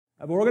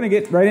But we're going to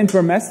get right into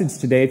our message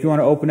today. If you want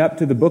to open up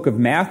to the book of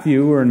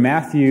Matthew, we're in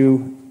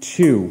Matthew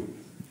 2.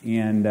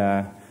 And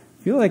I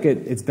feel like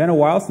it's been a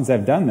while since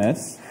I've done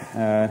this.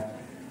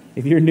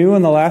 If you're new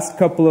in the last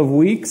couple of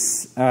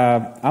weeks,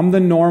 I'm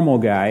the normal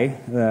guy,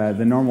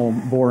 the normal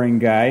boring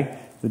guy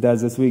that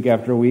does this week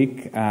after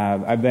week.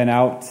 I've been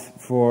out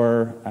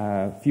for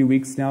a few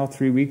weeks now,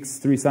 3 weeks,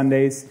 3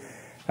 Sundays.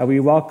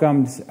 We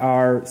welcomed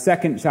our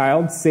second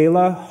child,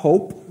 Selah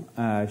Hope.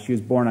 She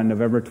was born on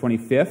November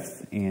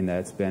 25th, and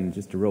it's been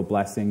just a real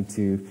blessing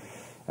to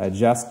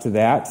adjust to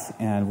that.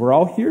 And we're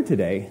all here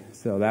today,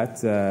 so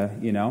that's a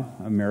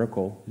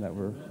miracle that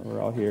we're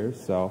all here.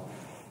 So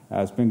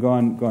it's been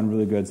going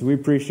really good. So we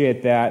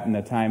appreciate that and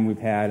the time we've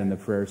had and the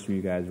prayers from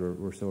you guys.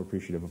 We're so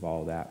appreciative of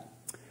all of that.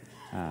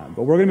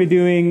 But we're going to be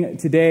doing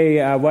today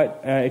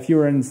if you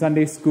were in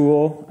Sunday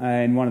school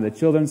in one of the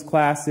children's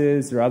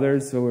classes or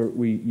others, so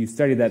you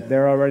studied that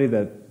there already,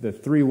 the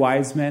 3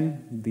 wise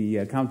men, the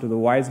account of the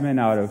wise men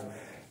out of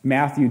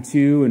Matthew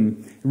 2.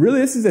 And really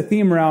this is a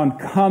theme around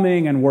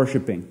coming and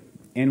worshiping.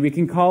 And we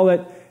can call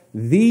it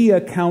the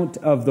account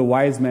of the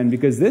wise men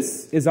because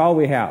this is all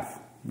we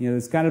have.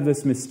 There's kind of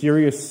this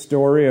mysterious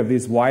story of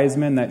these wise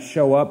men that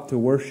show up to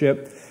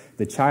worship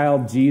the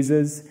child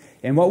Jesus.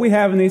 And what we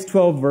have in these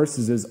 12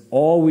 verses is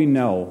all we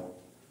know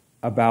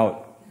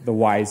about the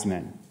wise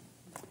men.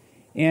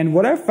 And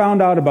what I've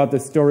found out about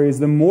this story is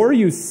the more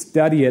you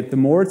study it, the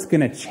more it's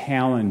going to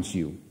challenge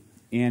you.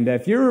 And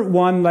if you're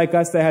one like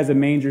us that has a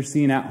manger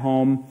scene at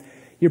home,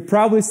 you're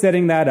probably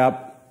setting that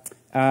up.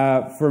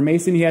 For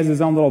Mason, he has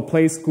his own little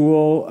play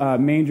school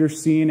manger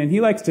scene, and he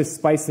likes to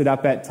spice it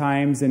up at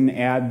times and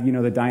add,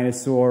 the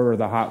dinosaur or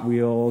the Hot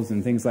Wheels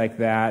and things like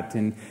that.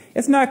 And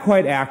it's not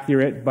quite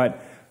accurate,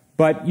 but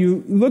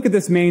you look at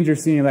this manger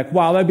scene, you're like,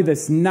 wow, that'd be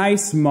this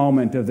nice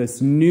moment of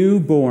this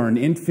newborn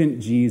infant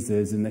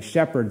Jesus, and the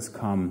shepherds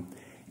come.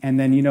 And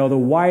then, the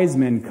wise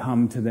men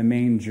come to the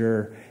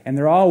manger, and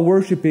they're all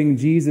worshiping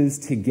Jesus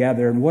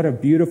together. And what a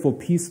beautiful,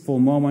 peaceful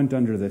moment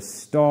under the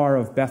star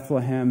of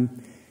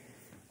Bethlehem.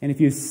 And if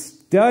you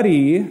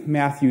study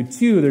Matthew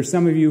 2, there's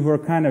some of you who are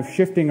kind of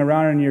shifting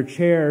around in your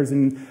chairs,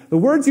 and the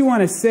words you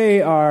want to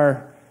say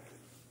are,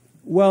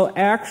 well,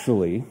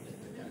 actually.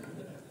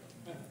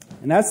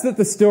 And that's that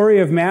the story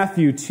of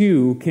Matthew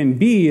 2 can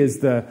be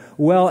is the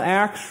well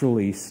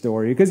actually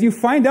story. Because you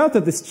find out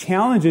that this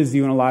challenges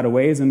you in a lot of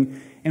ways.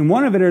 And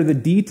one of it are the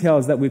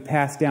details that we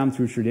pass down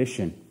through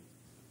tradition.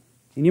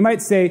 And you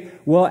might say,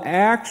 well,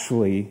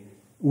 actually,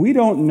 we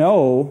don't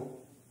know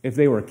if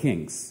they were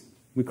kings.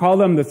 We call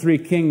them the 3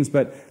 kings,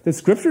 but the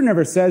scripture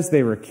never says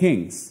they were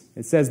kings.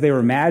 It says they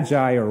were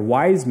magi or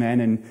wise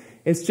men. And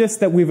it's just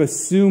that we've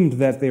assumed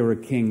that they were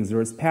kings, or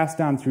it's passed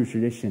down through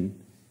tradition.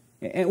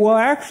 Well,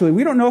 actually,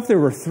 we don't know if there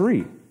were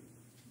 3.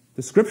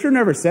 The scripture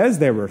never says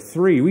there were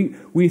 3.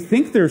 We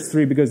think there's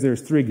 3 because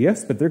there's 3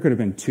 gifts, but there could have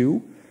been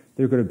 2.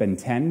 There could have been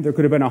 10. There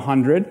could have been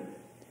 100.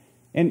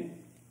 And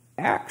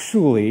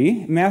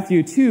actually,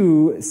 Matthew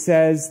 2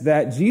 says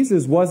that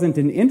Jesus wasn't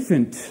an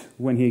infant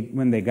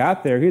when they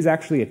got there. He was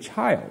actually a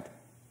child,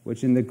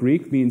 which in the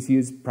Greek means he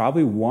was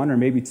probably 1 or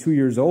maybe 2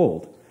 years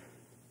old.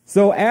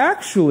 So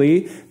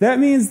actually, that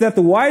means that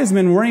the wise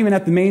men weren't even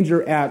at the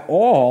manger at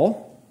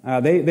all.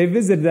 They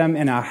visited them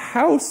in a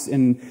house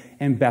in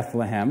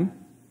Bethlehem.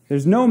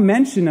 There's no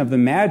mention of the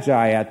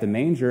Magi at the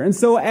manger. And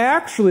so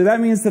actually that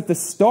means that the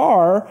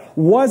star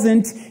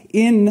wasn't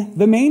in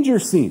the manger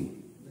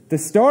scene. The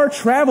star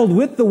traveled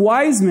with the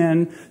wise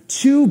men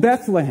to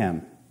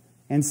Bethlehem.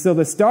 And so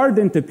the star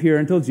didn't appear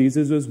until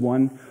Jesus was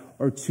 1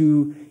 or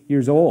 2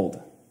 years old.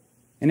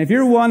 And if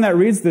you're one that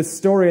reads this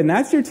story and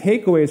that's your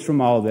takeaways from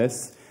all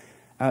this,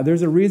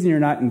 there's a reason you're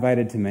not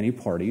invited to many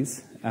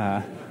parties.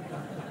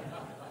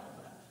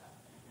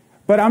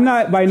 But I'm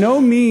not by no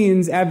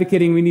means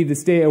advocating we need to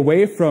stay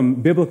away from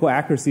biblical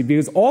accuracy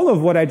because all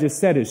of what I just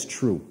said is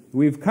true.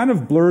 We've kind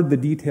of blurred the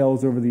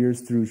details over the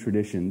years through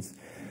traditions.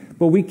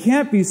 But we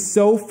can't be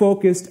so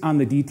focused on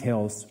the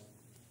details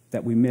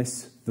that we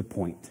miss the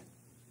point.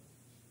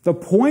 The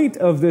point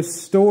of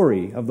this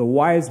story of the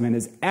wise men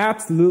is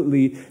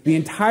absolutely the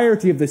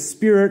entirety of the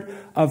spirit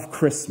of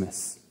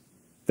Christmas.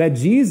 That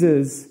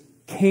Jesus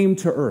came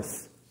to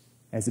earth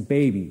as a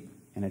baby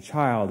and a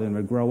child and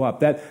would grow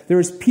up. That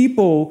there's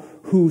people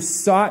who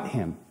sought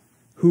him,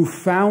 who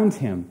found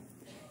him,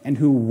 and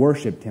who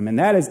worshiped him. And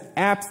that is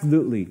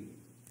absolutely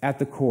at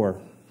the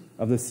core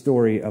of the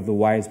story of the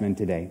wise men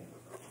today.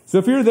 So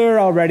if you're there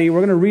already,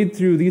 we're going to read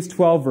through these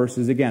 12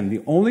 verses. Again,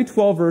 the only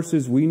 12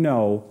 verses we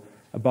know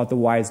about the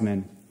wise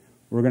men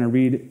we're going to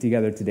read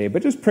together today.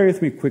 But just pray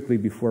with me quickly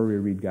before we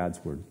read God's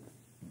word.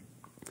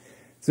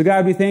 So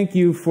God, we thank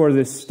you for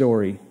this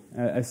story.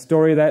 A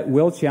story that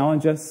will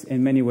challenge us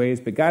in many ways.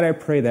 But God, I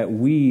pray that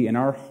we in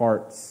our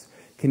hearts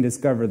can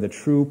discover the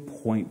true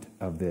point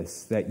of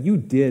this. That you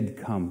did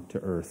come to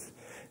earth.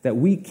 That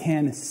we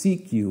can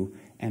seek you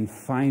and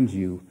find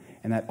you.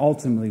 And that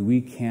ultimately we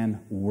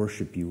can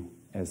worship you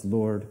as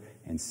Lord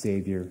and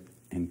Savior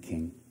and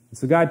King.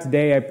 So God,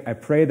 today I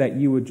pray that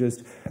you would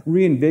just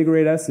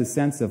reinvigorate us a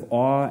sense of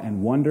awe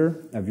and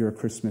wonder of your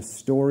Christmas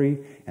story,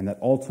 and that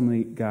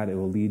ultimately, God, it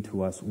will lead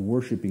to us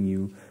worshiping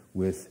you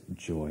with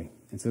joy.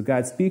 And so,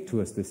 God, speak to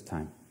us this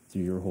time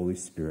through your Holy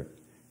Spirit,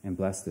 and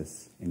bless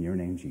this in your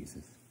name,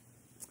 Jesus.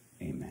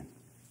 Amen.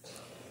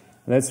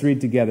 Let's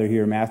read together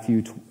here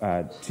Matthew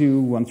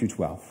 2, 1 through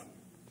 12.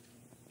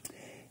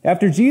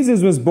 After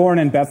Jesus was born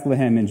in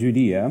Bethlehem in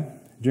Judea,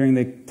 during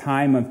the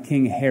time of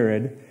King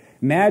Herod,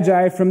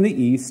 Magi from the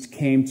east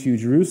came to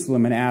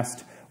Jerusalem and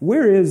asked,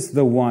 "Where is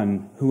the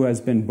one who has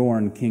been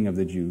born King of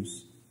the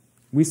Jews?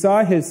 We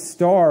saw his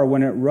star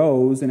when it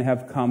rose and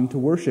have come to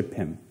worship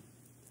him."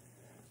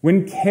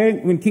 When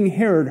King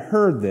Herod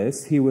heard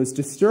this, he was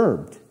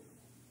disturbed,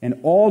 and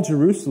all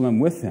Jerusalem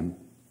with him.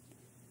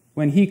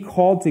 When he had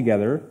called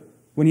together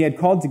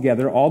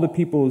all the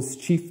people's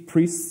chief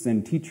priests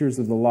and teachers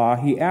of the law,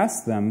 he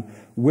asked them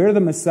where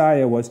the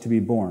Messiah was to be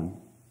born.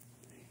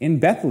 "In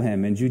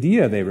Bethlehem in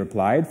Judea," they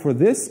replied, "for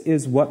this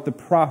is what the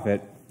prophet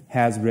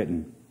has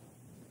written.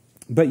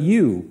 But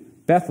you,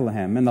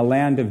 Bethlehem, in the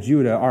land of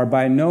Judah, are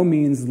by no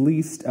means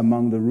least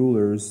among the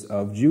rulers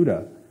of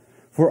Judah.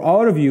 For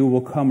out of you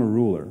will come a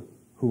ruler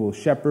who will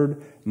shepherd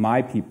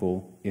my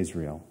people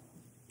Israel."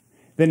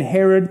 Then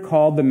Herod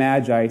called the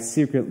Magi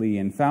secretly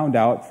and found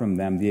out from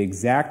them the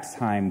exact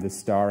time the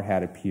star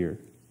had appeared.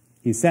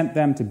 He sent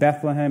them to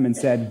Bethlehem and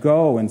said,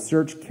 "Go and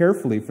search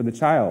carefully for the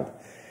child.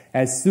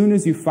 As soon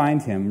as you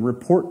find him,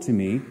 report to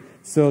me,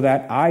 so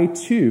that I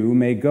too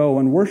may go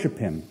and worship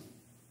him."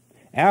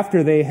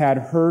 After they had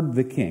heard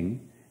the king,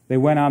 they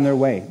went on their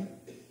way.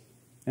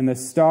 And the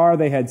star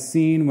they had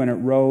seen when it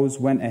rose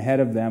went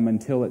ahead of them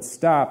until it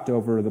stopped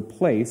over the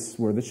place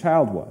where the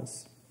child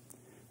was.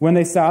 When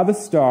they saw the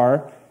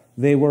star,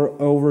 they were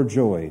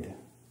overjoyed.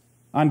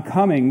 On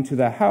coming to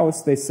the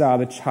house, they saw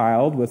the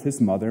child with his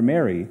mother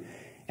Mary,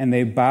 and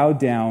they bowed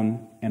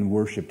down and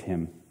worshipped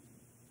him.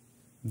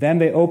 Then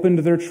they opened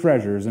their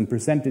treasures and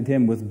presented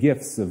him with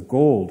gifts of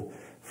gold,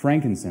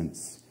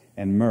 frankincense,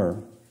 and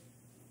myrrh.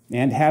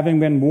 And having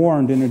been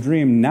warned in a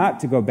dream not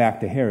to go back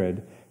to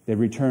Herod, they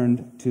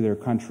returned to their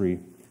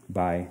country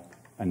by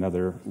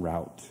another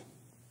route.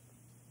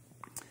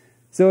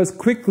 So as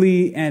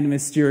quickly and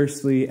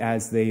mysteriously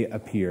as they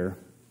appear,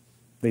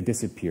 they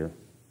disappear.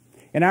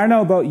 And I don't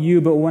know about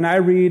you, but when I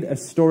read a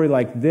story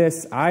like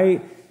this,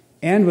 I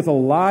end with a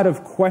lot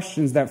of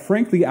questions that,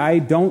 frankly, I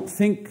don't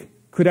think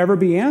could ever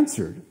be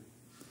answered.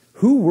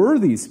 Who were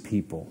these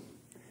people?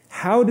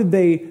 How did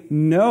they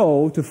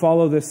know to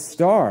follow this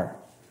star?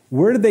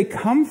 Where did they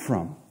come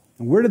from?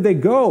 And where did they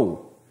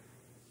go?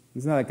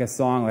 It's not like a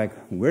song like,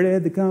 "Where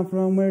did they come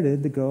from? Where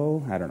did they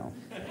go?" I don't know.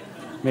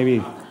 Maybe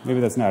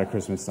that's not a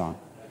Christmas song.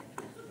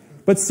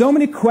 But so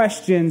many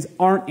questions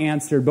aren't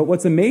answered. But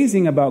what's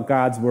amazing about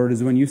God's Word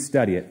is when you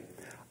study it,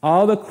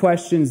 all the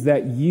questions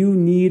that you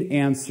need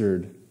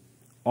answered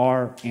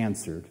are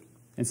answered.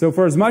 And so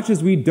for as much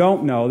as we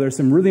don't know, there's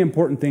some really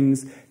important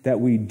things that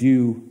we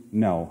do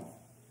know.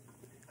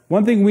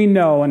 One thing we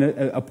know, and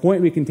a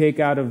point we can take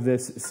out of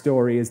this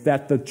story, is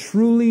that the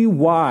truly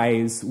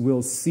wise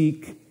will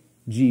seek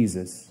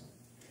Jesus.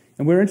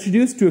 And we're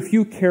introduced to a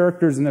few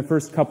characters in the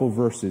first couple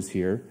verses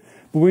here,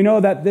 but we know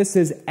that this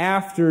is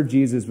after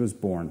Jesus was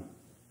born.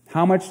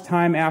 How much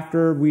time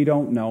after, we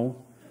don't know.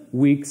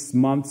 Weeks,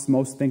 months,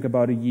 most think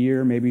about a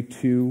year, maybe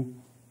 2.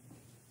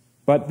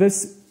 But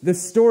this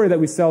story that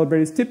we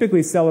celebrate is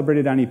typically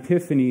celebrated on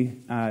Epiphany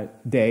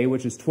Day,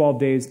 which is 12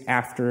 days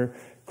after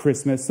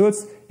Christmas. So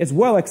it's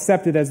well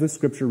accepted as the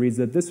scripture reads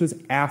that this was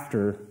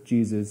after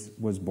Jesus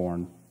was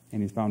born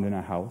and he's found in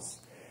a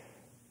house.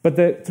 But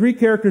the 3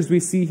 characters we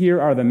see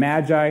here are the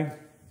Magi,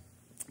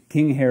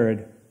 King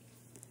Herod,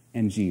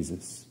 and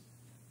Jesus.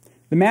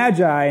 The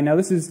Magi, now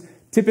this is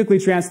typically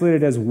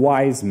translated as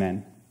wise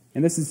men.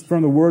 And this is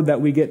from the word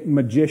that we get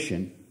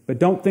magician. But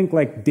don't think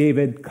like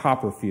David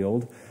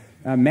Copperfield.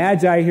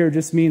 Magi here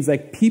just means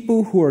like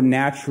people who are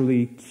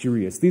naturally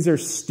curious. These are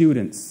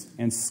students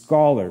and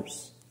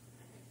scholars.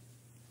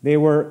 They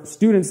were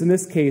students, in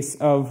this case,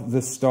 of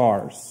the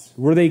stars.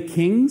 Were they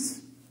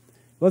kings?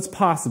 Well, it's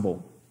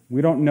possible.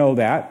 We don't know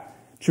that.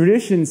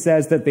 Tradition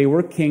says that they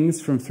were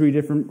kings from 3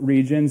 different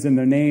regions, and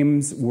their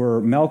names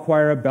were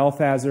Melchior,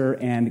 Belshazzar,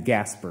 and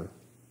Gaspar.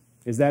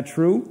 Is that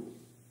true?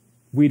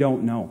 We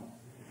don't know.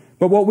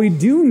 But what we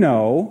do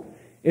know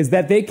is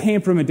that they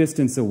came from a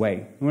distance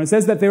away. When it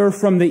says that they were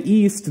from the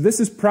east, this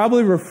is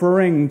probably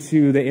referring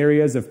to the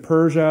areas of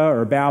Persia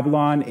or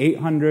Babylon,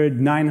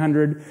 800,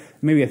 900,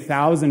 maybe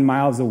 1,000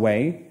 miles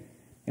away.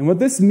 And what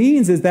this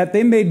means is that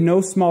they made no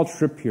small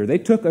trip here. They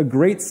took a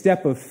great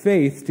step of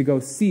faith to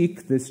go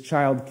seek this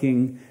child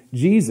king,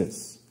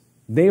 Jesus.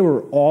 They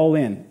were all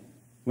in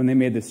when they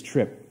made this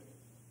trip.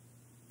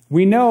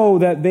 We know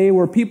that they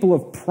were people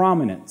of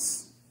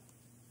prominence,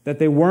 that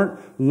they weren't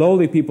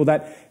lowly people,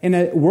 that in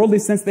a worldly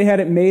sense they had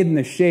it made in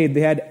the shade.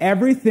 They had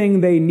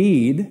everything they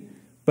need,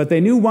 but they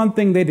knew one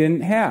thing they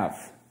didn't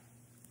have,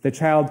 the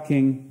child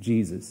king,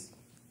 Jesus.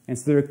 And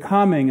so they're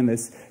coming in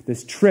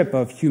this trip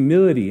of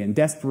humility and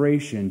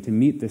desperation to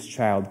meet this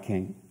child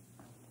king.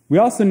 We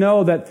also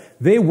know that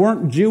they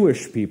weren't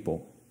Jewish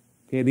people.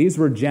 Okay, these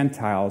were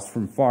Gentiles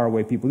from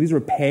faraway people. These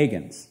were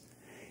pagans.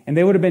 And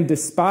they would have been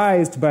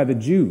despised by the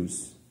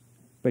Jews.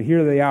 But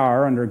here they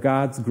are, under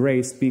God's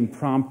grace, being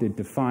prompted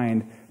to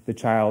find the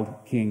child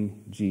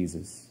King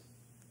Jesus.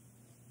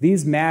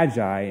 These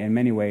magi, in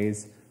many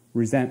ways,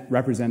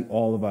 represent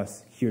all of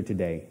us here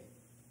today.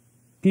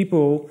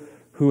 People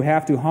who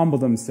have to humble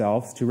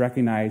themselves to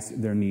recognize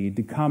their need,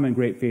 to come in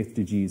great faith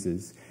to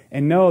Jesus,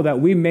 and know that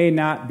we may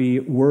not be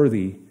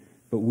worthy,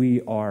 but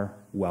we are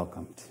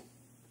welcomed.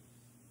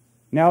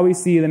 Now we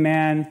see the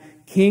man,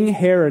 King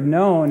Herod,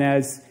 known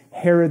as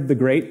Herod the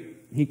Great.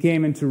 He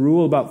came into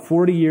rule about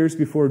 40 years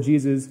before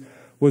Jesus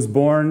was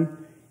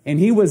born, and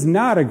he was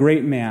not a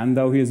great man,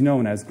 though he is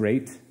known as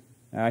great.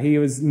 He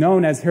was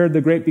known as Herod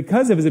the Great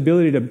because of his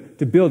ability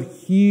to build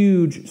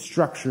huge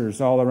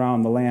structures all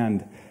around the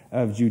land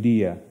of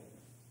Judea.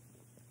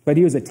 But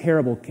he was a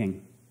terrible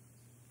king.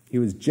 He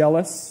was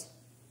jealous.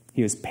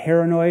 He was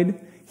paranoid.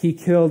 He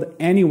killed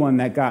anyone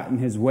that got in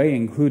his way,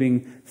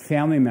 including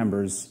family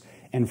members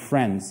and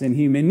friends. And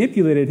he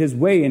manipulated his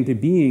way into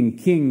being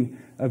king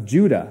of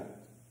Judah.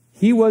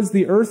 He was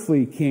the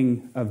earthly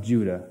king of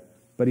Judah,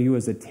 but he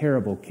was a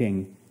terrible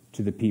king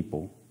to the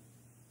people.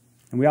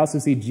 And we also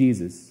see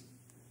Jesus,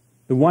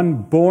 the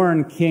one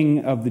born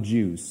king of the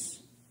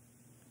Jews.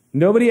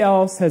 Nobody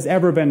else has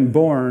ever been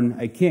born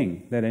a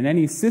king. That in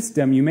any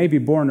system, you may be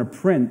born a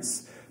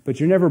prince, but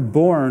you're never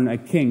born a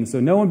king. So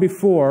no one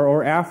before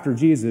or after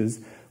Jesus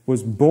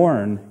was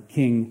born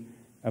king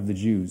of the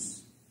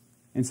Jews.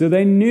 And so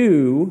they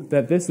knew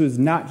that this was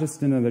not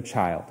just another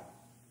child,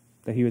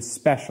 that he was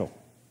special,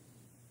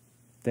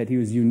 that he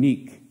was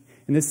unique.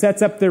 And this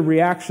sets up their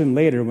reaction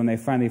later when they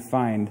finally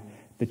find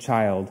the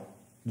child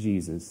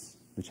Jesus,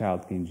 the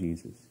child King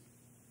Jesus.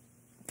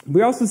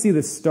 We also see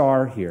the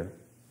star here.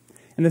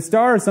 And the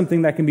star is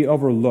something that can be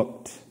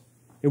overlooked.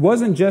 It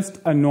wasn't just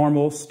a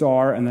normal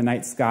star in the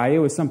night sky. It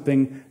was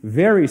something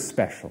very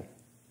special.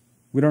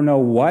 We don't know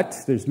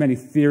what. There's many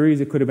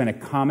theories. It could have been a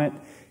comet.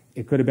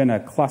 It could have been a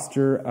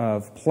cluster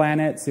of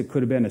planets. It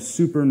could have been a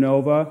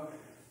supernova.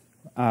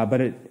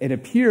 But it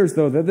appears,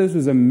 though, that this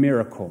was a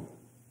miracle.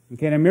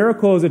 Okay, and a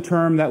miracle is a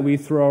term that we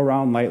throw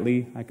around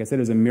lightly. Like I said,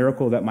 it was a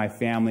miracle that my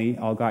family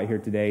all got here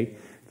today,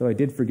 though I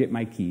did forget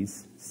my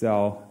keys.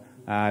 So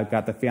I've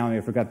got the family.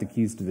 I forgot the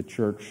keys to the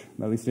church.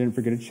 At least I didn't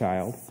forget a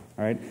child.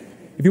 All right.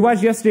 If you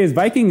watched yesterday's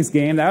Vikings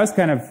game, that was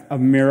kind of a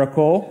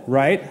miracle,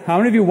 right? How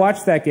many of you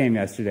watched that game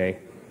yesterday?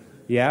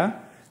 Yeah?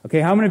 Okay,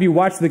 how many of you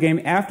watched the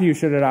game after you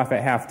shut it off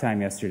at halftime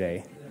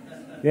yesterday?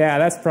 Yeah,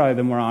 that's probably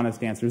the more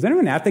honest answer. Was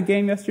anyone at the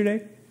game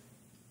yesterday?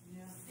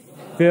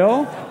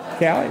 Phil?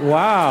 Callie?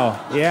 Wow.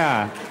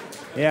 Yeah.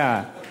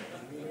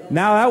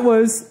 Now, that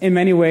was, in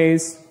many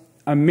ways,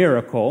 a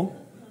miracle,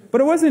 but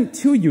it wasn't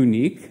too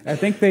unique. I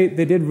think they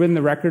did win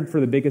the record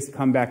for the biggest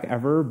comeback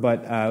ever,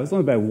 but it was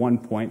only by 1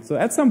 point. So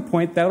at some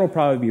point, that will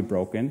probably be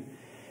broken.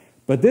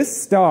 But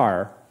this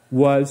star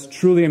was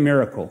truly a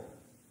miracle.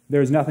 There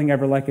was nothing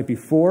ever like it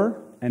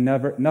before, and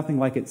nothing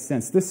like it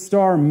since. This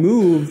star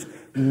moved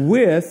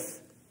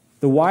with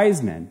the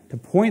wise men to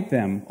point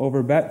them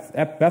over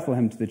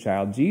Bethlehem to the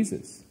child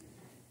Jesus.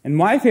 And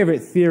my favorite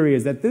theory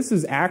is that this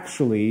is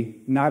actually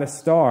not a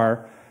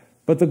star,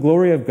 but the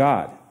glory of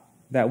God.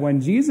 That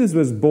when Jesus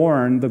was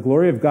born, the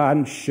glory of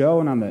God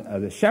shone on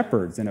the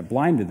shepherds, and it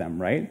blinded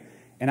them, right?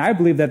 And I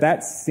believe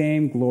that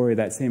same glory,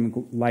 that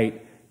same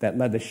light that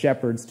led the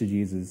shepherds to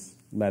Jesus,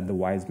 led the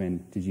wise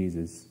men to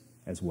Jesus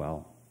as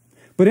well.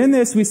 But in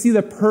this, we see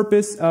the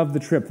purpose of the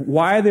trip,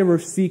 why they were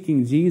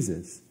seeking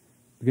Jesus,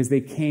 because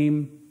they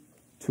came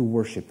to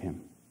worship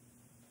him.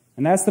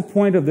 And that's the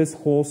point of this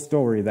whole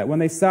story, that when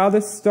they saw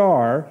the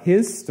star,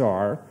 his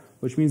star,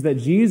 which means that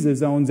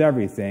Jesus owns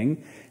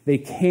everything, they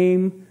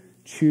came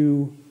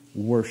to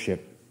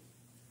worship.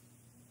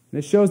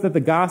 This shows that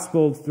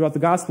throughout the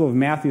Gospel of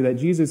Matthew, that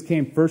Jesus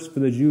came first for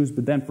the Jews,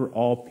 but then for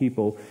all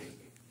people.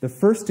 The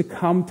first to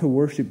come to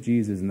worship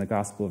Jesus in the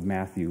Gospel of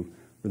Matthew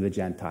were the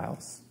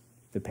Gentiles,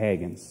 the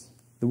pagans,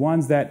 the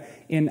ones that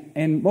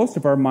in most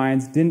of our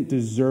minds didn't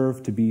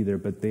deserve to be there,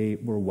 but they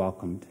were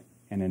welcomed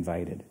and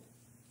invited.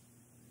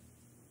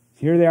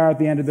 Here they are at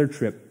the end of their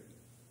trip.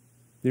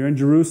 They're in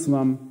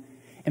Jerusalem,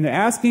 and they're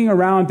asking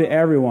around to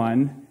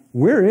everyone,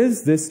 where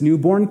is this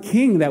newborn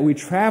king that we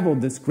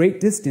traveled this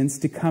great distance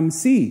to come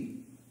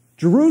see?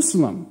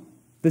 Jerusalem,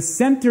 the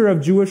center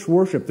of Jewish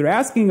worship. They're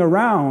asking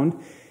around,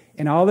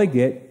 and all they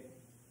get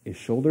is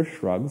shoulder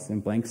shrugs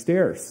and blank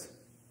stares.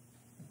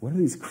 What are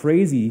these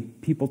crazy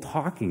people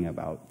talking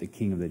about, the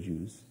King of the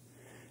Jews?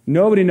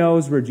 Nobody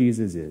knows where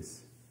Jesus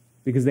is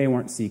because they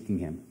weren't seeking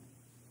him.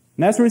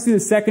 And that's where we see the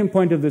second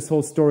point of this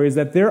whole story, is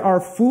that there are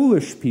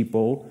foolish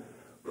people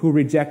who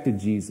rejected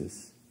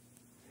Jesus.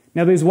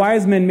 Now, these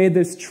wise men made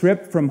this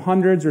trip from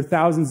hundreds or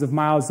thousands of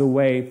miles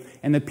away,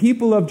 and the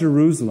people of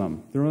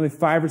Jerusalem, they're only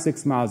 5 or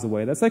 6 miles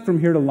away, that's like from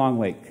here to Long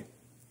Lake,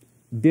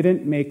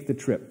 didn't make the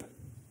trip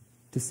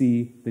to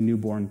see the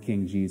newborn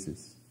King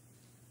Jesus.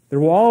 There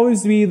will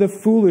always be the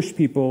foolish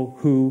people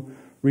who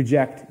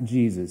reject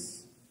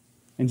Jesus.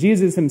 And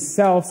Jesus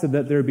himself said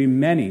that there would be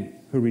many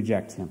who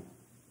reject him.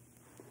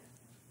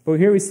 But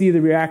here we see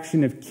the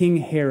reaction of King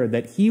Herod,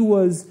 that he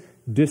was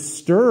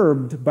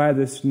disturbed by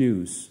this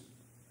news,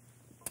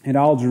 and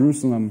all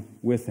Jerusalem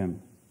with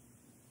him.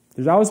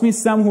 There's always been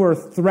some who are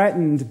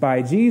threatened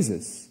by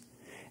Jesus.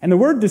 And the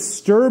word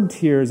disturbed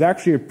here is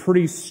actually a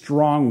pretty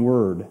strong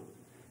word.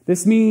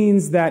 This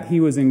means that he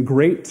was in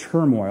great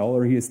turmoil,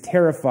 or he is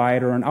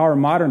terrified, or in our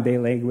modern day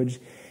language,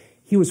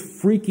 he was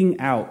freaking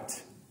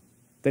out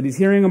that he's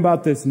hearing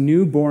about this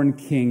newborn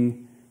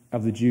king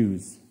of the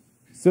Jews.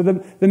 So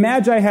the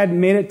Magi hadn't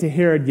made it to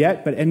Herod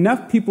yet, but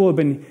enough people have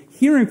been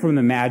hearing from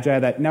the Magi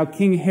that now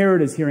King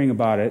Herod is hearing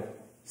about it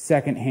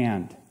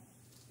secondhand.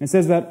 It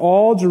says that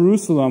all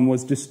Jerusalem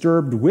was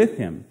disturbed with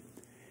him.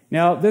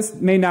 Now, this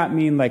may not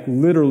mean like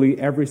literally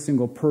every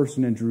single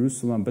person in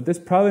Jerusalem, but this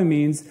probably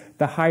means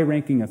the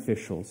high-ranking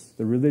officials,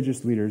 the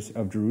religious leaders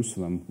of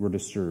Jerusalem, were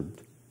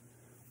disturbed.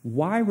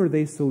 Why were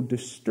they so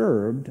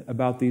disturbed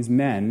about these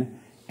men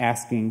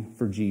asking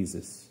for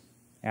Jesus,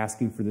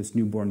 asking for this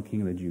newborn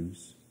king of the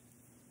Jews?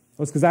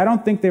 Well, it's because I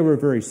don't think they were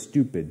very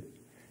stupid.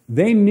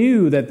 They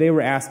knew that they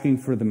were asking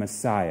for the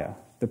Messiah,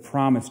 the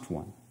promised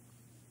one.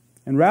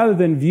 And rather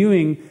than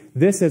viewing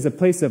this as a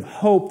place of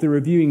hope, they were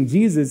viewing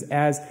Jesus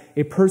as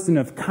a person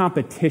of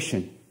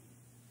competition.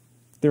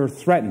 They were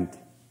threatened.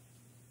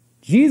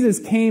 Jesus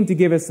came to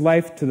give us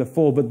life to the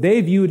full, but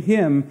they viewed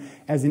him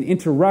as an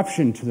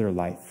interruption to their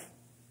life.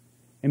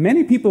 And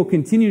many people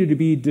continue to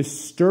be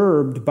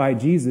disturbed by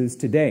Jesus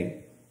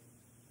today.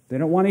 They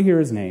don't want to hear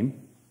his name.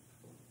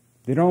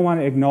 They don't want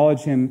to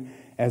acknowledge him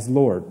as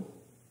Lord.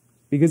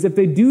 Because if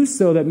they do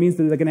so, that means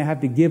that they're going to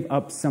have to give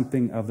up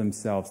something of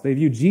themselves. They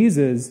view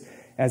Jesus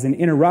as an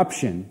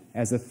interruption,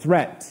 as a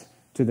threat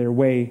to their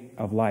way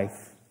of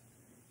life.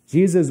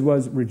 Jesus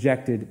was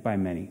rejected by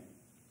many.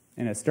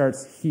 And it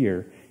starts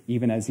here,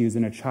 even as he was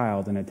a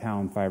child in a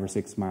town 5 or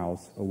 6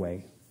 miles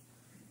away.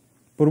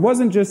 But it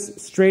wasn't just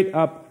straight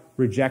up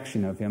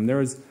rejection of him. There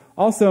was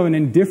also an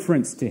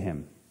indifference to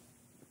him.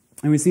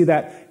 And we see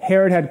that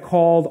Herod had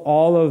called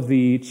all of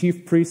the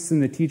chief priests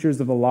and the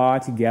teachers of the law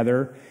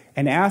together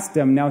and asked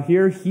them, now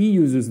here he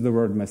uses the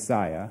word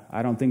Messiah.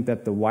 I don't think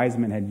that the wise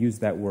men had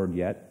used that word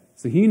yet.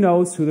 So he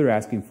knows who they're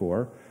asking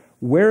for.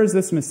 Where is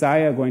this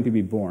Messiah going to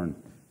be born?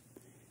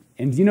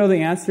 And do you know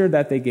the answer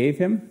that they gave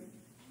him?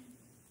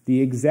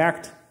 The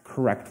exact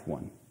correct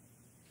one.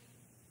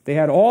 They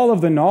had all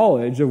of the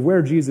knowledge of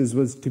where Jesus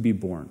was to be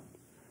born.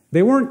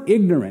 They weren't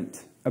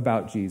ignorant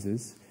about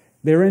Jesus.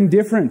 They were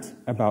indifferent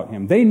about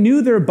him. They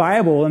knew their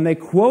Bible, and they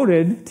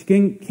quoted to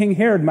King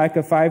Herod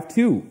Micah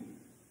 5:2.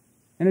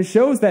 And it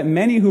shows that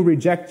many who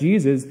reject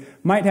Jesus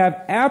might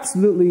have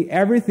absolutely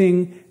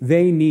everything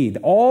they need,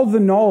 all the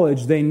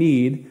knowledge they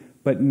need,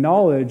 but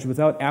knowledge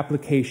without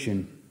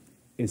application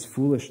is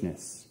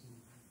foolishness.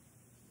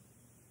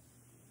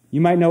 You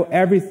might know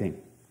everything.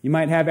 You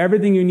might have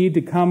everything you need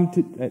to come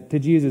to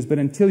Jesus, but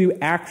until you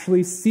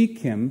actually seek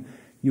him,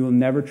 you will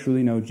never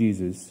truly know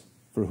Jesus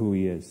for who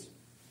he is.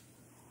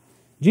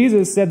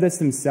 Jesus said this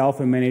himself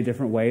in many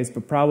different ways,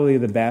 but probably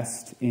the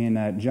best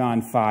in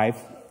John 5.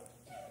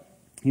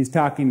 He's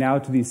talking now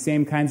to these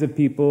same kinds of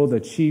people,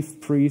 the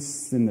chief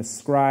priests and the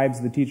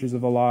scribes, the teachers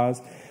of the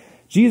laws.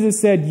 Jesus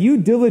said, "You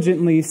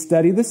diligently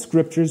study the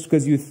scriptures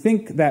because you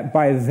think that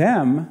by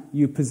them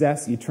you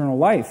possess eternal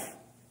life.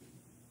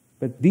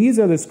 But these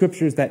are the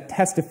scriptures that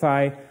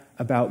testify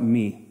about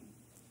me.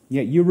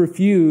 Yet you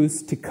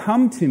refuse to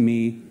come to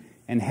me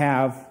and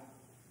have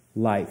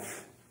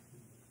life."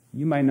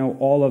 You might know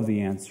all of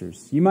the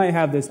answers. You might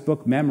have this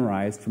book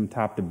memorized from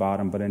top to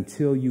bottom, but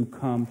until you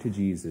come to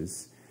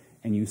Jesus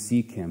and you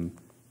seek him,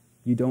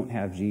 you don't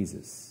have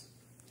Jesus.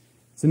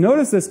 So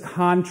notice this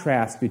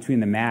contrast between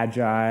the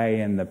Magi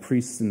and the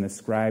priests and the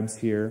scribes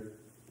here.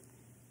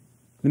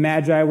 The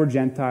Magi were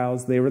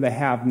Gentiles. They were the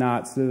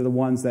have-nots. They're the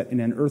ones that in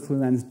an earthly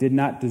lens did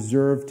not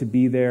deserve to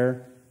be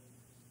there.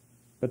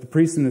 But the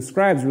priests and the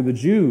scribes were the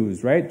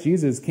Jews, right?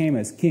 Jesus came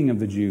as King of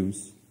the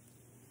Jews.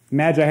 The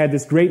Magi had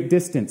this great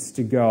distance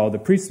to go. The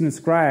priests and the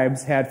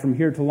scribes had from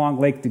here to Long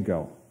Lake to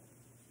go.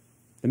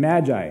 The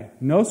Magi,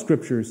 no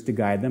scriptures to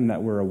guide them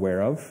that we're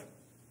aware of.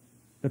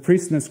 The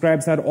priests and the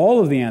scribes had all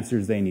of the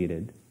answers they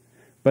needed.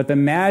 But the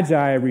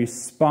Magi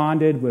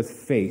responded with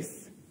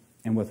faith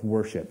and with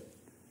worship.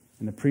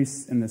 And the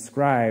priests and the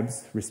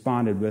scribes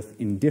responded with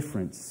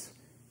indifference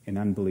and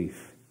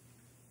unbelief.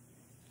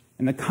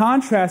 And the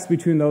contrast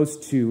between those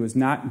two is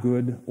not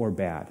good or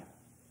bad.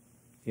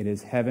 It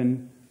is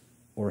heaven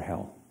or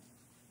hell.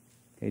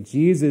 Okay,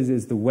 Jesus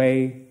is the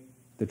way,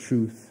 the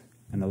truth,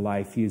 and the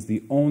life. He is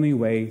the only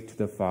way to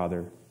the Father.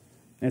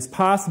 And it's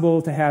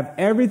possible to have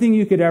everything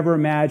you could ever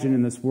imagine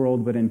in this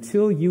world, but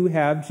until you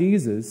have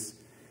Jesus,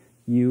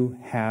 you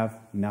have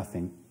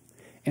nothing.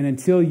 And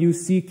until you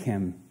seek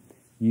him,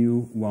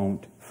 you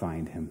won't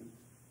find him.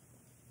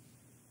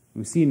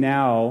 We see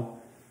now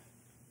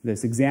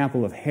this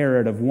example of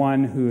Herod, of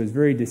one who is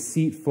very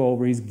deceitful,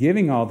 where he's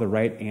giving all the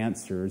right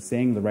answers,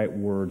 saying the right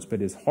words, but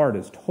his heart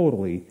is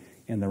totally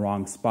in the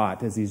wrong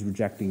spot as he's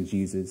rejecting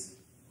Jesus.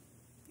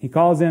 He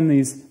calls in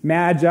these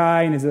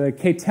magi and he's like,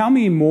 hey, tell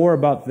me more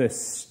about this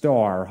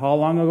star. How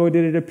long ago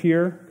did it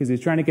appear? Because he's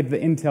trying to get the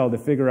intel to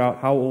figure out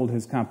how old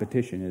his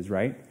competition is,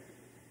 right?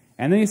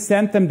 And then he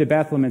sent them to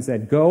Bethlehem and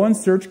said, go and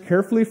search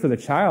carefully for the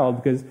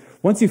child, because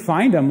once you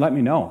find him, let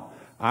me know.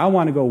 I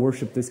want to go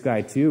worship this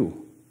guy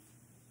too.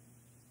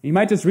 You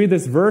might just read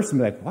this verse and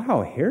be like,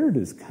 wow, Herod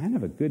is kind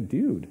of a good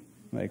dude.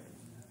 Like,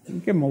 you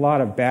give him a lot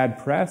of bad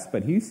press,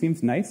 but he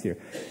seems nice here.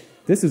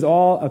 This is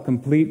all a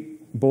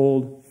complete,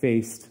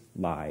 bold-faced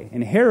lie.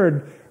 And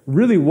Herod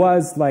really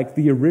was like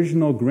the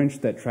original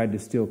Grinch that tried to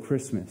steal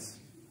Christmas.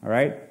 All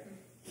right?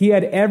 He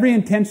had every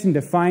intention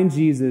to find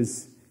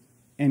Jesus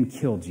and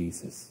kill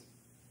Jesus.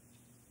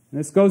 And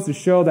this goes to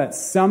show that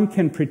some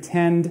can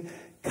pretend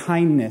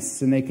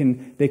kindness and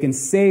they can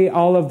say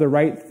all of the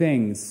right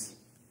things.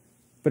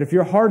 But if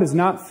your heart is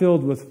not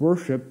filled with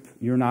worship,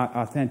 you're not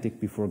authentic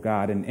before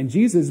God. And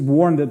Jesus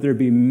warned that there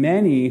be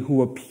many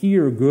who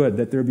appear good,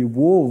 that there be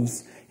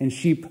wolves in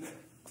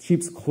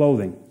sheep's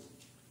clothing.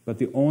 But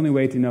the only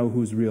way to know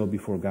who's real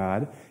before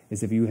God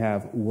is if you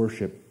have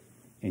worship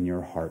in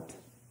your heart.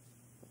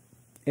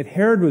 If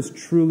Herod was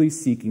truly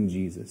seeking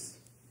Jesus,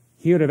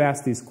 he would have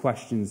asked these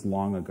questions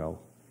long ago,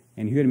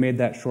 and he would have made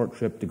that short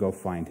trip to go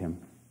find him.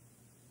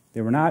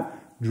 They were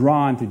not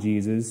drawn to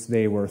Jesus,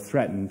 they were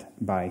threatened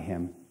by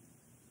him.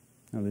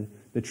 Now,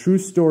 the true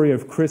story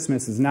of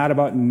Christmas is not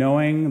about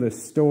knowing the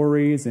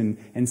stories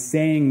and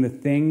saying the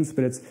things,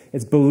 but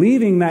it's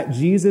believing that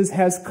Jesus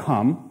has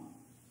come,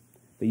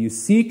 that you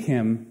seek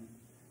him,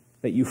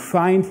 that you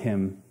find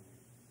him,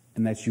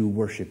 and that you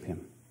worship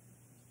him.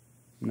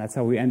 And that's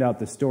how we end out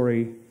the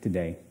story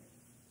today.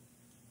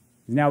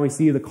 Now we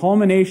see the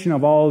culmination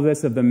of all of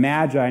this, of the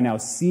Magi now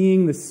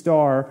seeing the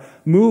star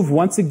move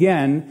once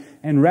again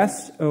and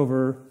rest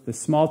over the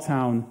small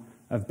town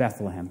of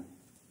Bethlehem.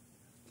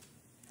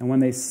 And when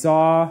they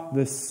saw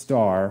the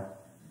star,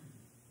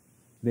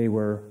 they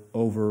were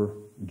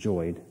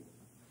overjoyed.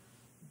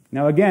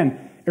 Now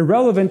again,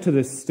 irrelevant to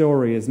this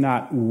story is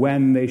not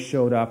when they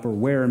showed up or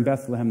where in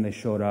Bethlehem they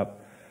showed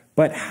up,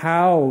 but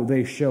how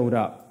they showed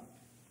up.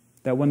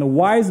 That when the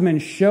wise men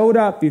showed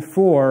up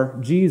before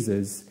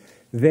Jesus,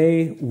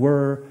 they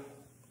were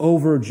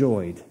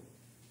overjoyed.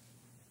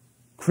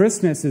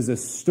 Christmas is a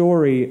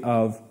story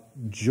of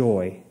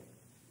joy.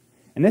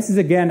 And this is,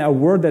 again, a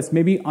word that's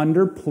maybe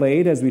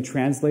underplayed as we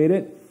translate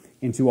it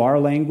into our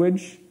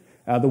language.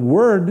 The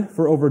word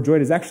for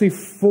overjoyed is actually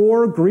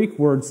 4 Greek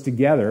words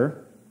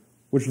together,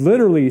 which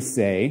literally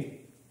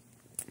say,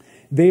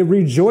 they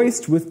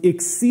rejoiced with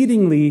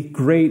exceedingly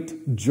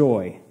great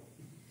joy.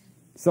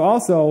 So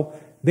also,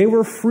 they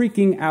were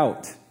freaking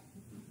out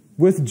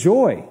with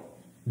joy.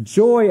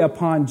 Joy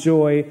upon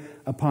joy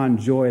upon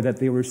joy that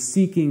they were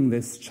seeking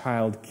this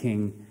child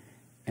king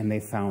and they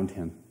found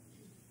him.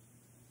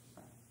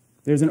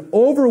 There's an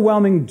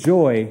overwhelming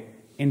joy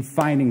in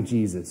finding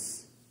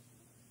Jesus.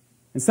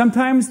 And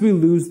sometimes we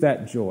lose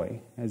that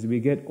joy as we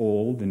get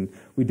old and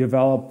we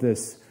develop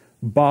this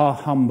bah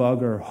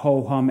humbug or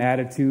ho-hum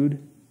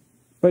attitude.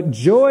 But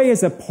joy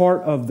is a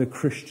part of the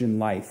Christian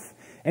life.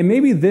 And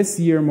maybe this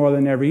year more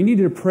than ever, you need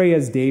to pray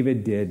as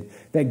David did,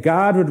 that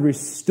God would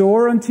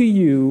restore unto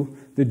you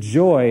the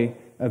joy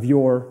of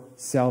your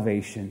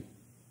salvation.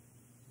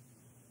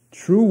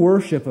 True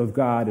worship of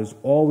God is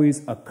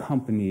always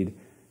accompanied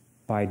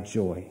by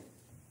joy,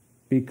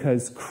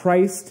 because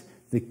Christ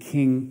the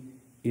King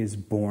is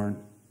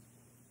born.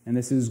 And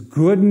this is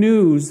good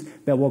news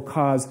that will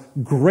cause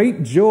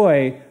great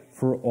joy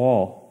for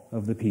all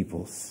of the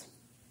peoples.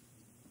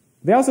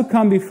 They also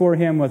come before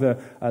him with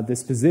a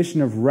disposition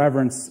of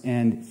reverence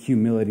and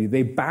humility.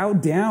 They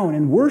bowed down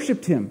and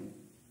worshiped him.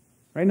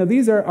 Right? Now,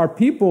 these are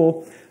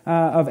people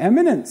of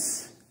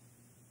eminence.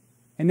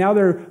 And now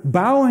they're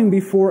bowing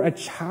before a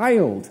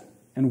child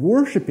and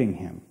worshiping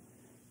him.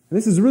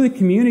 This is really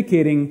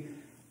communicating,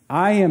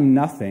 I am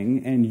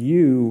nothing and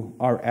you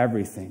are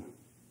everything.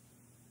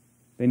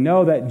 They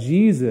know that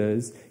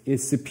Jesus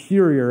is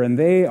superior and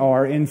they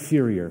are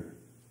inferior.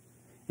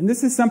 And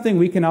this is something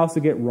we can also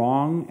get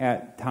wrong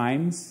at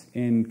times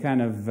in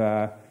kind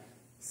of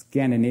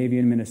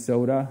Scandinavian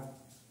Minnesota,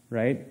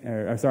 right?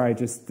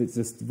 It's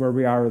just where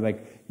we are,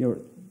 like,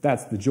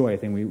 that's the joy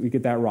thing. We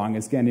get that wrong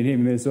in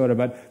Scandinavian Minnesota,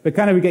 but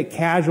kind of we get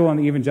casual in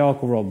the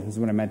evangelical world, is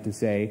what I meant to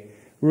say.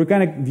 We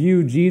kind of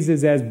view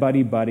Jesus as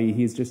buddy-buddy.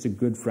 He's just a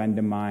good friend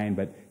of mine,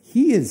 but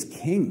he is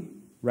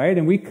king, right?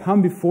 And we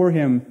come before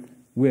him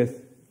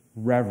with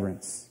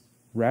reverence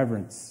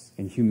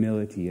and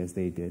humility as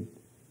they did.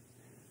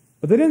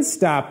 But they didn't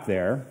stop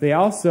there. They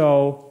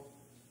also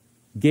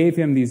gave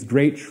him these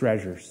great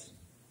treasures.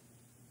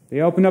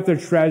 They opened up their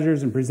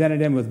treasures and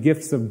presented him with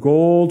gifts of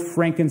gold,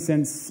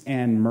 frankincense,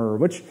 and myrrh,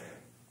 which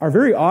are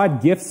very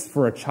odd gifts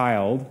for a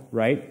child,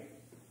 right?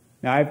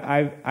 Now,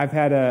 I've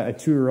had a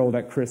 2-year-old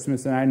at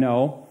Christmas, and I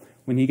know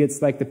when he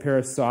gets like the pair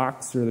of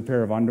socks or the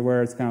pair of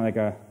underwear, it's kind of like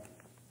a,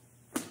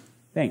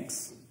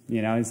 thanks. He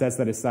sets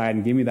that aside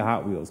and give me the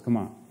Hot Wheels, come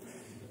on.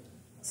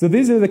 So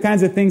these are the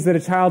kinds of things that a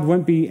child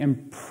wouldn't be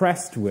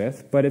impressed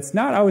with, but it's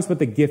not always what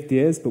the gift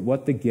is, but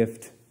what the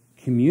gift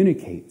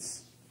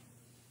communicates.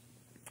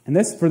 And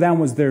this, for them,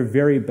 was their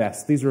very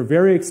best. These were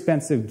very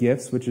expensive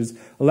gifts, which is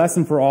a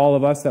lesson for all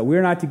of us that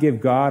we're not to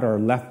give God our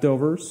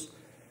leftovers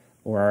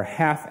or our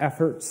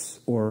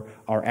half-efforts or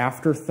our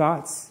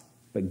afterthoughts,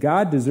 but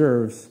God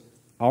deserves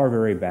our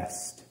very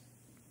best.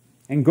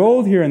 And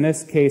gold here in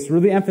this case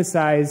really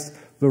emphasized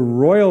the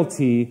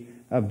royalty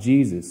of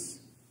Jesus.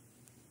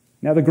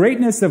 Now, the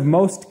greatness of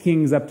most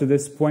kings up to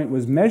this point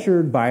was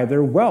measured by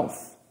their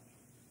wealth.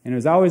 And it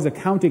was always a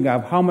counting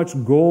of how much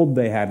gold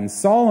they had. And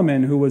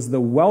Solomon, who was the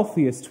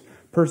wealthiest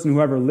person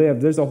who ever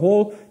lived, there's a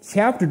whole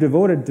chapter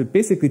devoted to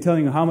basically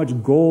telling you how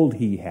much gold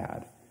he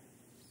had.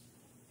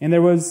 And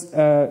there was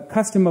a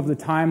custom of the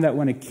time that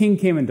when a king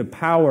came into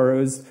power,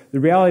 it was the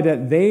reality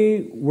that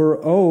they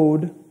were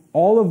owed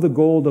all of the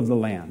gold of the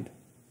land.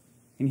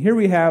 And here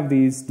we have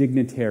these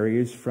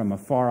dignitaries from a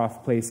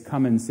far-off place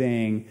come and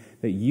saying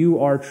that you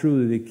are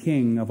truly the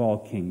king of all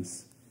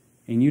kings,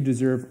 and you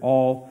deserve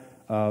all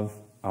of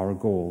our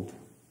gold.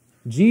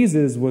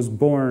 Jesus was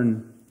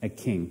born a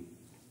king.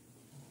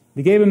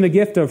 They gave him the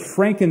gift of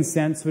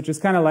frankincense, which is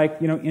kind of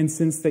like,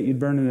 incense that you'd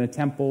burn in the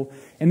temple.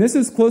 And this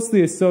is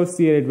closely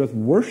associated with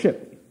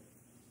worship.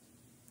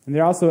 And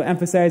they're also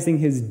emphasizing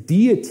his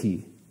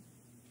deity.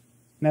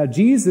 Now,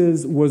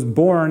 Jesus was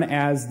born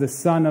as the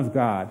Son of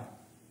God.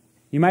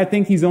 You might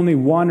think he's only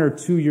 1 or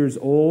 2 years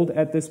old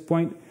at this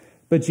point,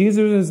 but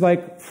Jesus is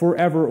like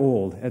forever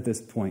old at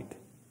this point.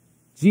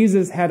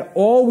 Jesus had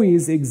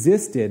always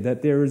existed,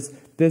 that there was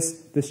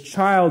this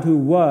child who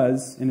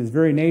was, in his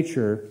very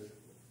nature,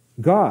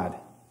 God.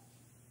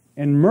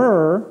 And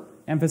myrrh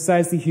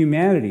emphasized the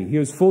humanity. He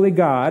was fully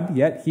God,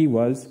 yet he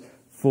was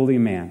fully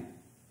man.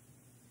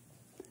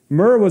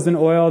 Myrrh was an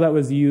oil that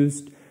was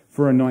used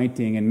for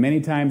anointing, and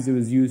many times it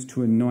was used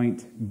to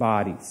anoint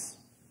bodies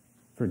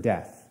for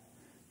death.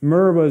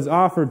 Myrrh was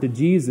offered to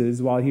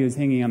Jesus while he was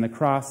hanging on the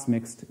cross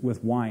mixed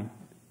with wine.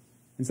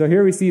 And so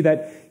here we see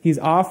that he's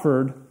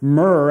offered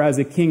myrrh as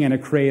a king in a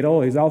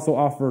cradle. He's also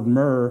offered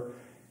myrrh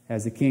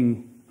as a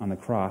king on the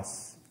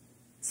cross.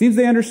 It seems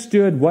they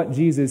understood what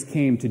Jesus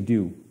came to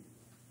do,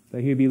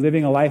 that he would be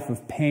living a life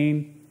of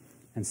pain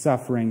and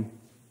suffering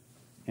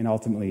and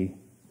ultimately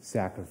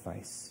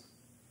sacrifice.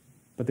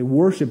 But they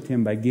worshiped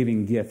him by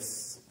giving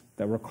gifts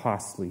that were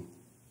costly.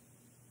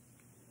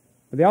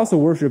 But they also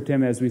worshiped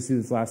him, as we see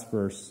this last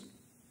verse,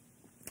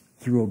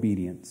 through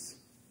obedience.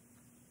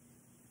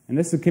 And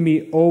this can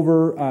be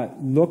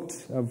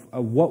overlooked of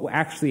what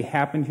actually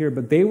happened here,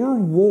 but they were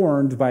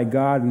warned by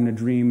God in a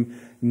dream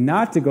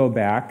not to go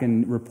back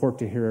and report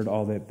to Herod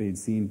all that they'd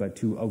seen, but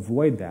to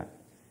avoid that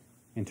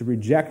and to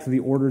reject the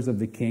orders of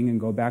the king and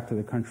go back to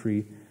the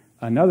country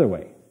another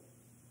way.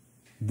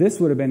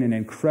 This would have been an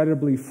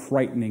incredibly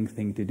frightening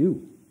thing to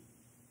do.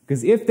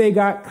 Because if they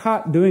got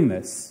caught doing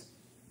this,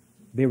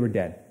 they were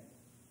dead.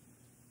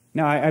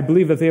 Now, I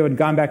believe if they had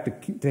gone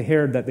back to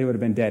Herod, that they would have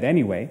been dead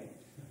anyway.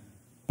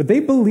 But they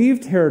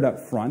believed Herod up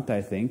front,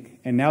 I think,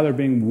 and now they're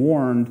being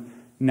warned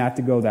not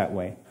to go that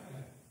way.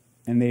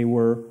 And they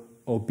were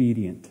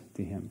obedient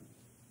to him.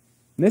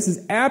 And this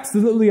is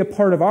absolutely a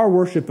part of our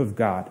worship of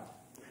God.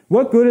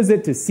 What good is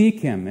it to seek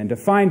him and to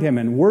find him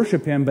and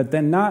worship him, but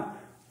then not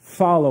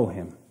follow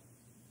him?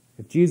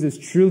 If Jesus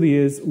truly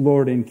is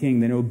Lord and King,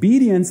 then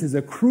obedience is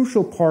a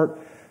crucial part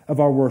of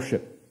our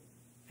worship.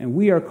 And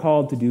we are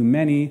called to do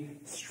many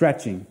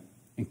stretching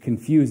and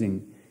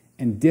confusing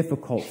and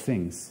difficult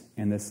things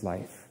in this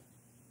life.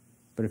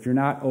 But if you're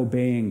not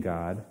obeying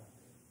God,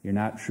 you're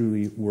not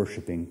truly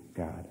worshiping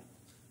God.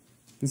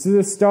 This is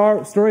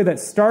a story that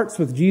starts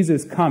with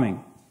Jesus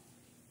coming,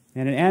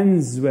 and it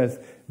ends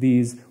with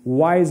these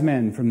wise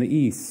men from the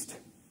east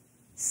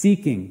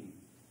seeking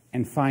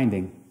and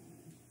finding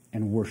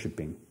and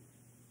worshiping.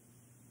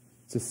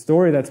 It's a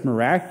story that's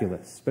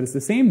miraculous, but it's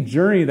the same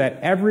journey that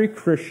every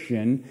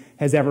Christian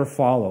has ever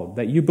followed,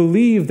 that you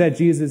believe that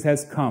Jesus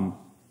has come,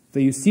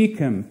 that you seek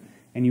him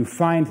and you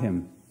find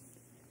him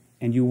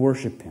and you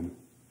worship him.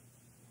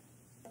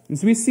 And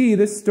so we see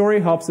this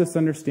story helps us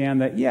understand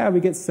that, we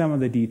get some of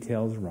the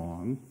details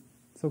wrong.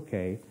 It's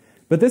okay.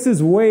 But this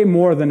is way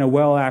more than a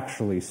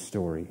well-actually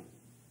story.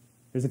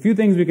 There's a few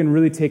things we can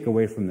really take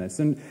away from this.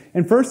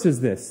 And first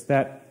is this,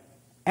 that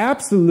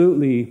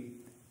absolutely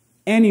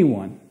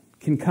anyone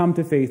can come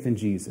to faith in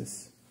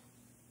Jesus.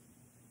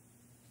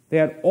 They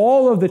had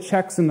all of the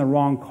checks in the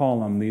wrong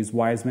column, these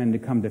wise men, to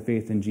come to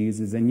faith in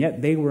Jesus, and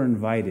yet they were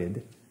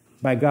invited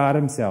by God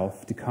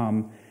himself to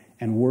come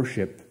and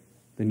worship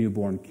the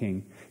newborn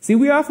king. See,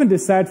 we often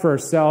decide for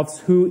ourselves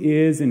who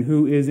is and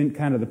who isn't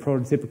kind of the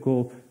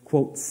prototypical,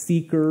 quote,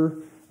 seeker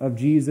of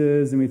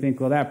Jesus, and we think,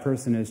 well, that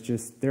person is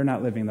just, they're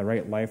not living the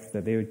right life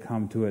that they would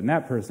come to it, and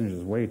that person is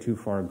just way too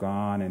far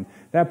gone, and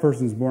that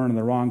person's born in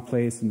the wrong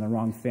place, in the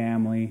wrong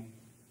family.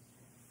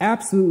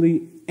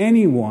 Absolutely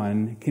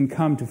anyone can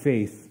come to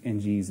faith in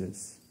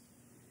Jesus.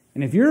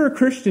 And if you're a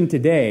Christian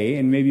today,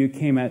 and maybe you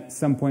came at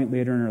some point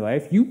later in your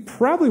life, you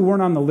probably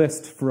weren't on the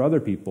list for other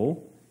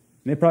people.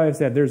 And they probably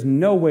said, there's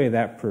no way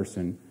that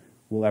person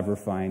will ever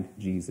find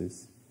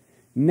Jesus.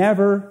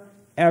 Never,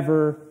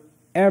 ever,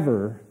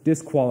 ever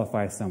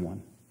disqualify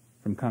someone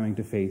from coming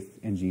to faith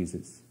in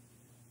Jesus.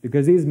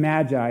 because these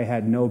magi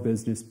had no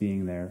business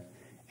being there,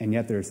 and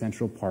yet they're a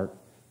central part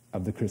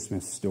of the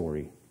Christmas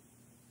story.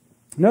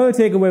 Another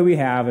takeaway we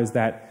have is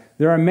that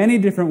there are many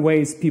different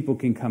ways people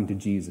can come to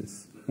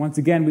Jesus. Once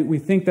again, we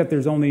think that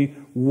there's only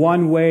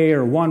one way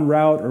or one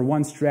route or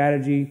one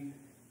strategy.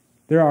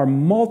 There are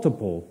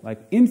multiple,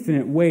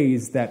 infinite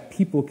ways that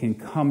people can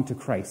come to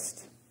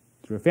Christ.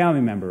 Through a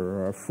family member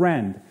or a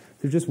friend,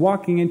 through just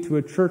walking into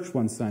a church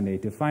one Sunday,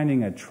 to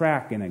finding a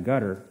track in a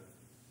gutter.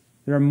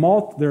 There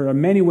are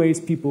many ways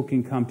people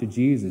can come to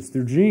Jesus,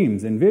 through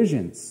dreams and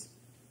visions.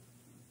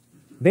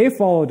 They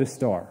followed a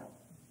star.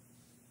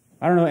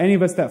 I don't know any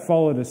of us that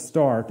followed a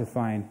star to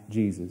find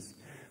Jesus,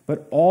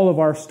 but all of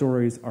our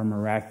stories are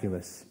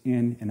miraculous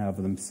in and of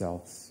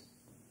themselves.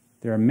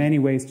 There are many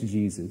ways to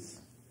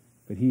Jesus,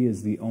 but he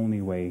is the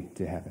only way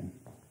to heaven.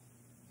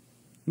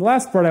 The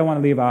last part I want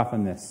to leave off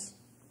on this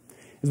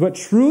is what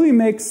truly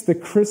makes the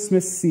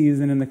Christmas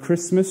season and the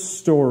Christmas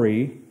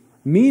story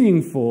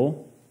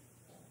meaningful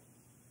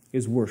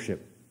is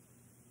worship.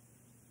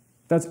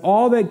 That's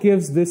all that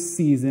gives this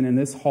season and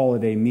this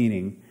holiday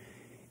meaning,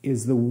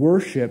 is the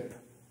worship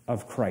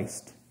of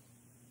Christ.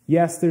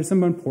 Yes, there's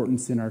some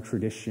importance in our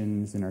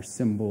traditions, in our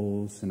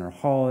symbols, in our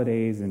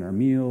holidays, in our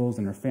meals,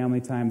 in our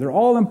family time. They're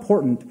all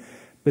important,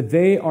 but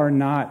they are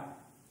not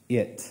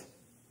it.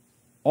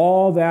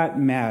 All that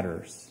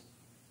matters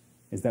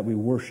is that we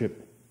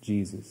worship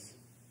Jesus.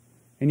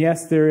 And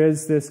yes, there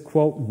is this,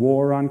 quote,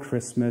 war on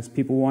Christmas.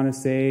 People want to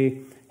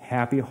say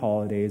Happy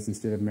Holidays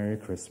instead of Merry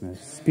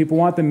Christmas. People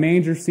want the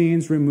manger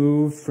scenes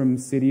removed from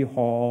City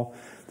Hall.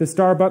 The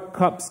Starbucks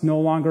cups no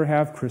longer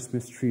have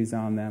Christmas trees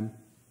on them.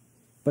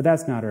 But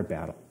that's not our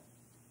battle.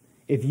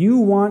 If you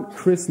want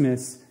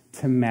Christmas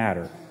to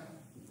matter,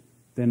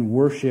 then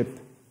worship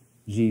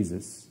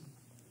Jesus.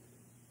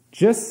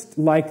 Just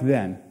like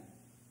then,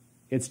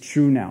 it's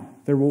true now.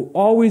 There will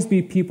always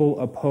be people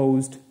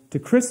opposed to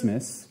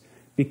Christmas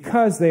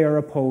because they are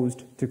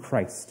opposed to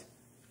Christ.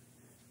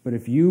 But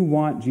if you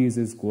want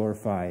Jesus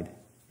glorified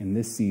in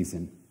this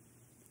season,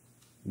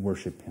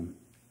 worship him.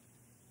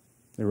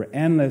 There were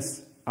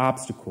endless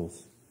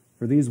obstacles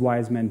for these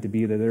wise men to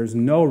be there. There's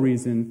no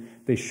reason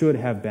they should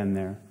have been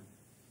there,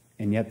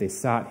 and yet they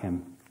sought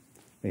him,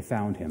 they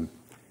found him,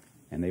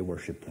 and they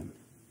worshiped him.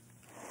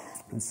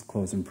 Let's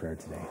close in prayer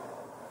today.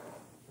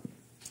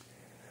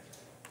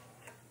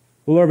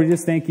 Well, Lord, we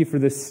just thank you for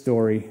this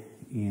story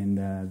and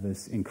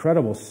this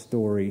incredible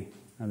story,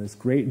 this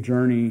great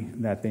journey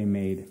that they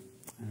made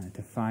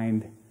to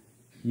find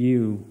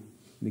you,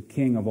 the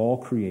King of all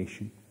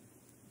creation,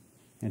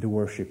 and to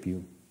worship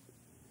you.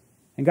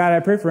 And God, I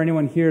pray for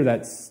anyone here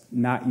that's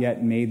not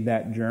yet made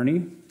that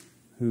journey,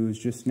 who's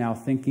just now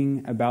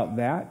thinking about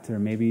that, or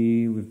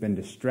maybe we've been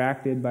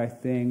distracted by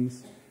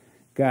things.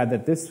 God,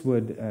 that this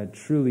would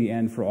truly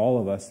end for all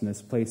of us in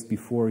this place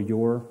before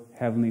your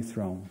heavenly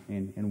throne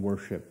in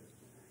worship.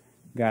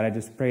 God, I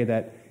just pray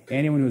that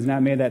anyone who's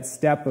not made that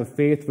step of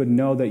faith would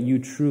know that you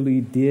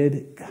truly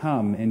did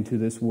come into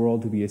this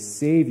world to be a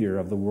savior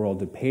of the world,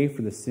 to pay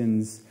for the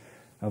sins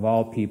of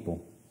all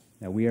people.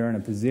 That we are in a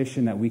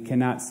position that we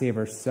cannot save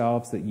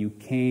ourselves, that you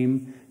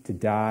came to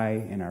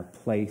die in our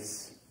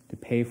place, to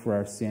pay for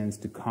our sins,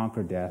 to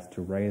conquer death,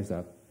 to raise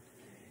up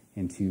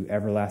into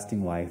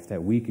everlasting life,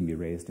 that we can be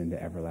raised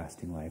into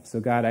everlasting life. So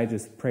God, I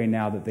just pray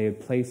now that they would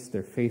place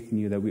their faith in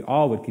you, that we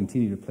all would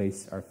continue to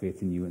place our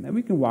faith in you, and that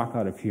we can walk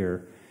out of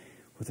here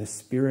with a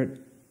spirit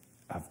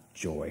of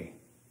joy.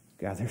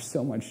 God, there's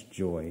so much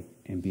joy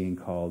in being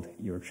called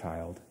your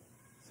child.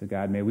 So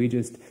God, may we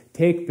just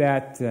take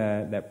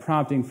that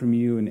prompting from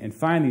you and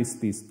find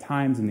these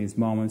times and these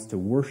moments to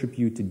worship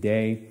you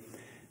today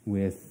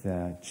with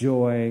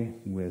joy,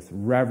 with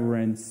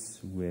reverence,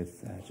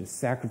 with just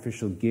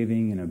sacrificial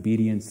giving and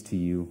obedience to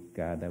you,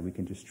 God, that we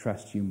can just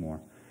trust you more.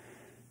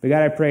 But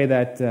God, I pray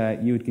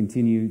that you would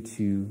continue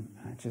to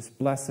just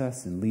bless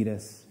us and lead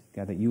us,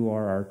 God, that you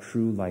are our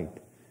true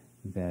light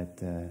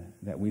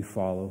that we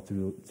follow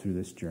through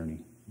this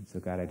journey. And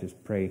so God, I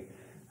just pray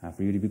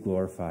for you to be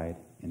glorified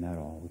in that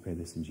all. We pray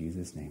this in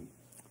Jesus' name.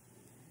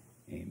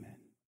 Amen.